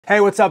Hey,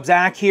 what's up?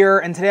 Zach here,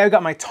 and today I've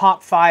got my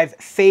top 5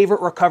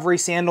 favorite recovery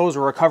sandals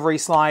or recovery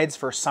slides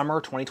for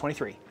summer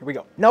 2023. Here we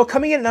go. Now,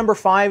 coming in at number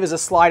 5 is a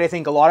slide I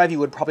think a lot of you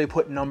would probably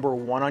put number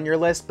 1 on your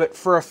list, but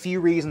for a few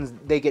reasons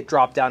they get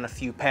dropped down a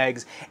few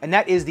pegs, and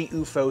that is the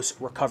OOFOS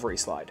recovery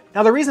slide.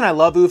 Now, the reason I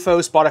love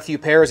OOFOS, bought a few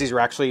pairs, these are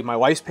actually my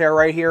wife's pair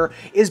right here,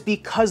 is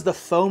because the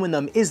foam in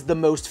them is the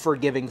most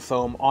forgiving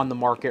foam on the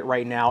market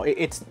right now.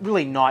 It's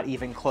really not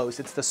even close.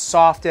 It's the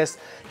softest,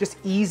 just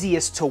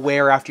easiest to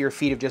wear after your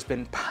feet have just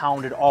been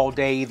pounded all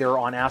day, either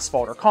on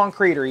asphalt or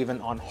concrete or even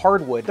on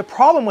hardwood. The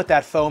problem with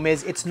that foam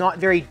is it's not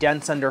very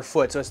dense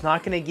underfoot, so it's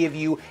not going to give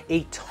you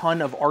a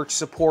ton of arch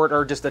support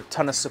or just a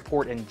ton of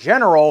support in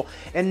general.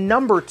 And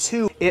number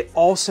 2, it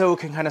also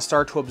can kind of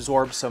start to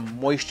absorb some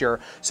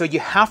moisture, so you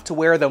have to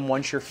wear them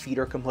once your feet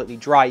are completely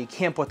dry. You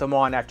can't put them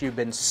on after you've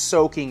been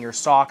soaking your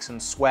socks in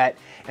sweat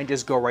and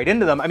just go right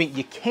into them. I mean,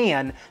 you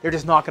can, they're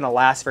just not going to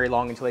last very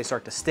long until they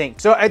start to stink.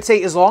 So I'd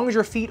say as long as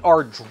your feet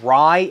are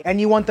dry and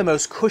you want the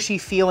most cushy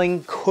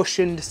feeling,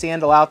 cushioned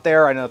sandal out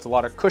there, I know it's a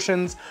lot of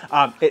cushions,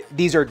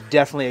 these are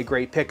definitely a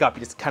great pickup.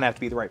 You just kind of have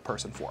to be the right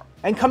person for them.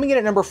 And coming in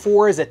at number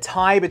 4 is a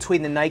tie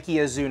between the Nike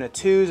Azuna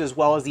 2s as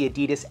well as the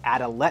Adidas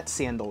Adilette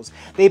sandals.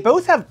 They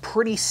both have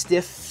pretty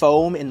stiff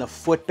foam in the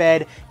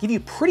footbed, give you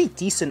pretty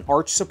decent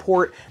arch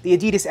support. The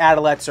Adidas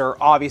Adilettes are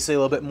obviously a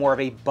little bit more of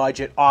a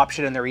budget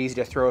option and they're easy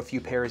to throw a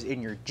few pairs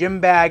in your gym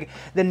bag.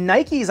 The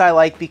Nikes I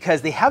like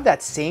because they have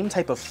that same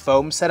type of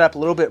foam setup, a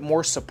little bit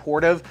more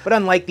supportive, but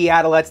unlike the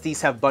Adilettes,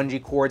 these have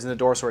bungee cords in the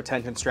dorsal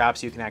retention strap,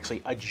 so you can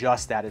actually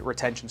adjust that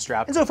retention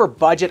strap. And so for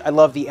budget, I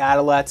love the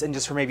Adilettes, and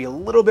just for maybe a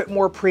little bit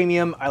more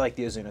premium, I like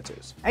the Azuna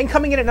 2s. And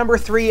coming in at number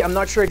 3, I'm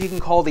not sure if you can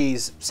call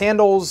these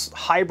sandals,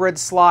 hybrid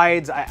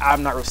slides,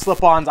 I'm not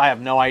slip-ons, I have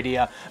no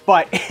idea,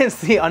 but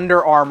it's the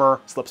Under Armour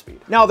Slip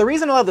Speed. Now, the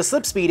reason I love the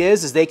Slip Speed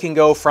is they can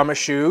go from a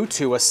shoe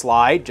to a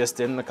slide just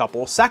in a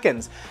couple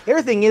seconds. The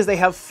other thing is they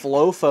have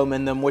flow foam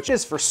in them, which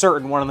is for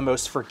certain one of the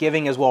most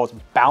forgiving as well as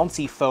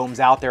bouncy foams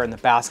out there in the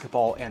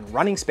basketball and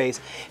running space.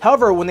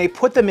 However, when they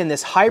put them in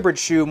this hybrid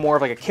shoe, more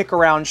of like a kick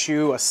around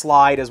shoe, a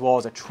slide, as well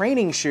as a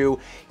training shoe, you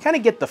kind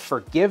of get the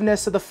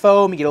forgiveness of the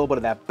foam, you get a little bit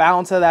of that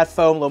bounce of that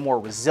foam, a little more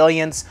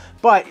resilience,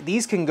 but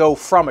these can go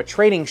from a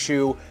training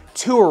shoe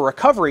to a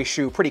recovery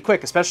shoe pretty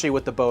quick, especially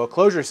with the BOA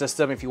closure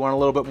system. If you want a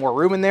little bit more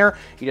room in there,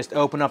 you just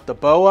open up the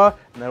BOA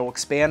and it'll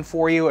expand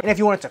for you. And if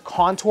you want it to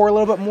contour a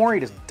little bit more,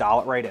 you just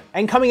dial it right in.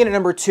 And coming in at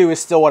number 2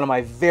 is still one of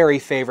my very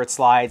favorite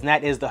slides, and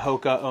that is the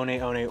Hoka One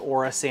One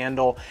Aura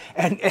sandal.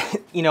 And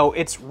you know,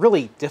 it's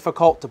really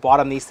difficult to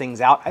bottom these things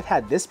out. I've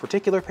had this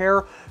particular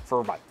pair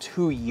for about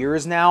 2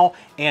 years now,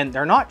 and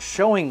they're not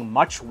showing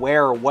much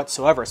wear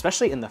whatsoever,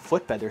 especially in the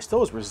footbed. They're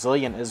still as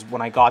resilient as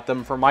when I got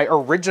them for my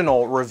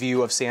original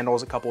review of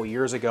sandals a couple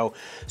years ago.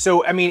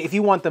 So, I mean, if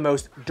you want the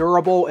most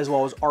durable as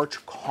well as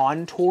arch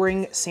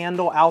contouring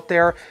sandal out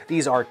there,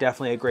 these are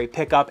definitely a great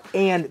pickup,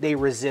 and they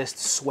resist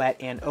sweat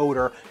and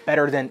odor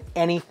better than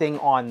anything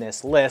on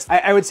this list.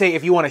 I would say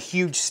if you want a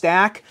huge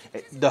stack,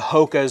 the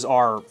Hokas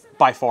are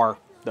by far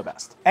the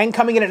best. And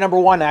coming in at number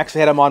 1, I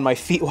actually had them on my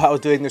feet while I was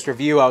doing this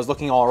review. I was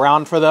looking all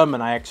around for them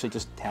and I actually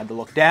just had to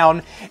look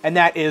down, and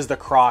that is the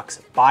Crocs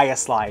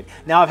Bioslide.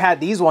 Now, I've had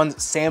these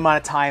ones same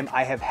amount of time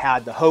I have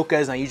had the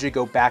Hokas, and I usually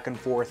go back and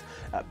forth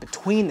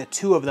between the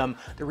two of them.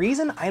 The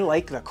reason I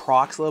like the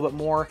Crocs a little bit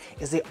more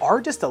is they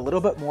are just a little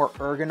bit more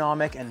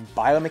ergonomic and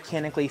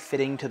biomechanically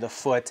fitting to the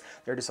foot.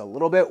 They're just a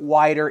little bit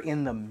wider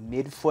in the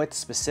midfoot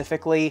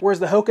specifically, whereas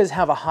the Hokas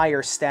have a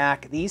higher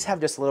stack. These have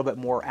just a little bit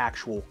more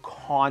actual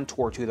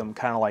contour to them,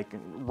 kind of like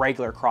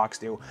regular Crocs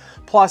do.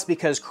 Plus,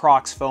 because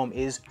Crocs foam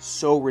is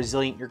so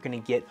resilient, you're going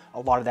to get a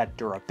lot of that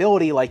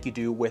durability like you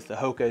do with the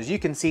Hokas. You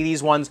can see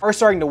these ones are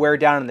starting to wear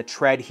down in the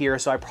tread here,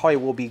 so I probably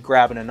will be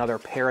grabbing another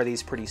pair of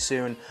these pretty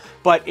soon.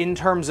 But in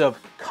terms of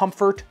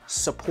comfort,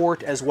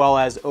 support, as well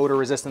as odor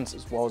resistance,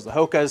 as well as the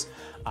Hokas,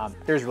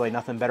 there's really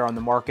nothing better on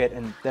the market,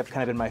 and they've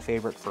kind of been my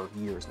favorite for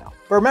years now.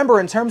 But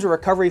remember, in terms of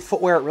recovery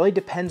footwear, it really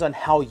depends on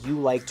how you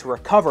like to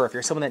recover. If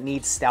you're someone that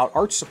needs stout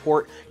arch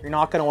support, you're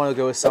not going to want to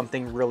go with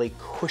something really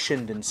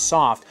cushioned and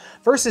soft.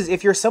 Versus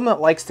if you're someone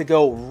that likes to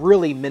go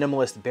really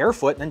minimalist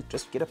barefoot, then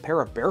just get a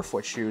pair of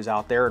barefoot shoes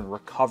out there and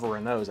recover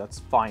in those. That's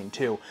fine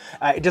too.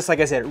 Just like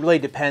I said, it really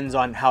depends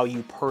on how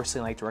you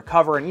personally like to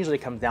recover, and usually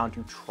comes down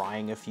to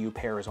trying a few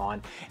pairs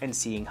on and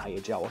seeing how you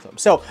gel with them.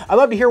 So I'd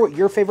love to hear what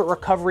your favorite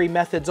recovery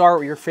methods are,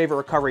 what your favorite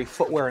recovery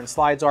footwear and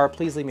slides are.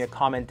 Please leave me a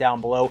comment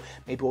down below.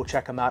 Maybe we'll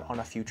check them out on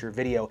a future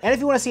video. And if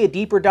you want to see a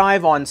deeper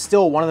dive on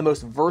still one of the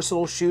most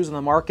versatile shoes on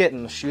the market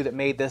and the shoe that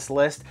made this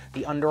list,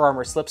 the Under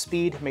Armour Slip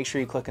Speed, make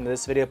sure you click into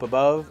this video up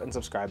above and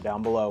subscribe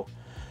down below.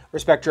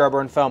 Respect your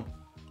rubber and foam.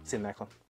 See you in the next one.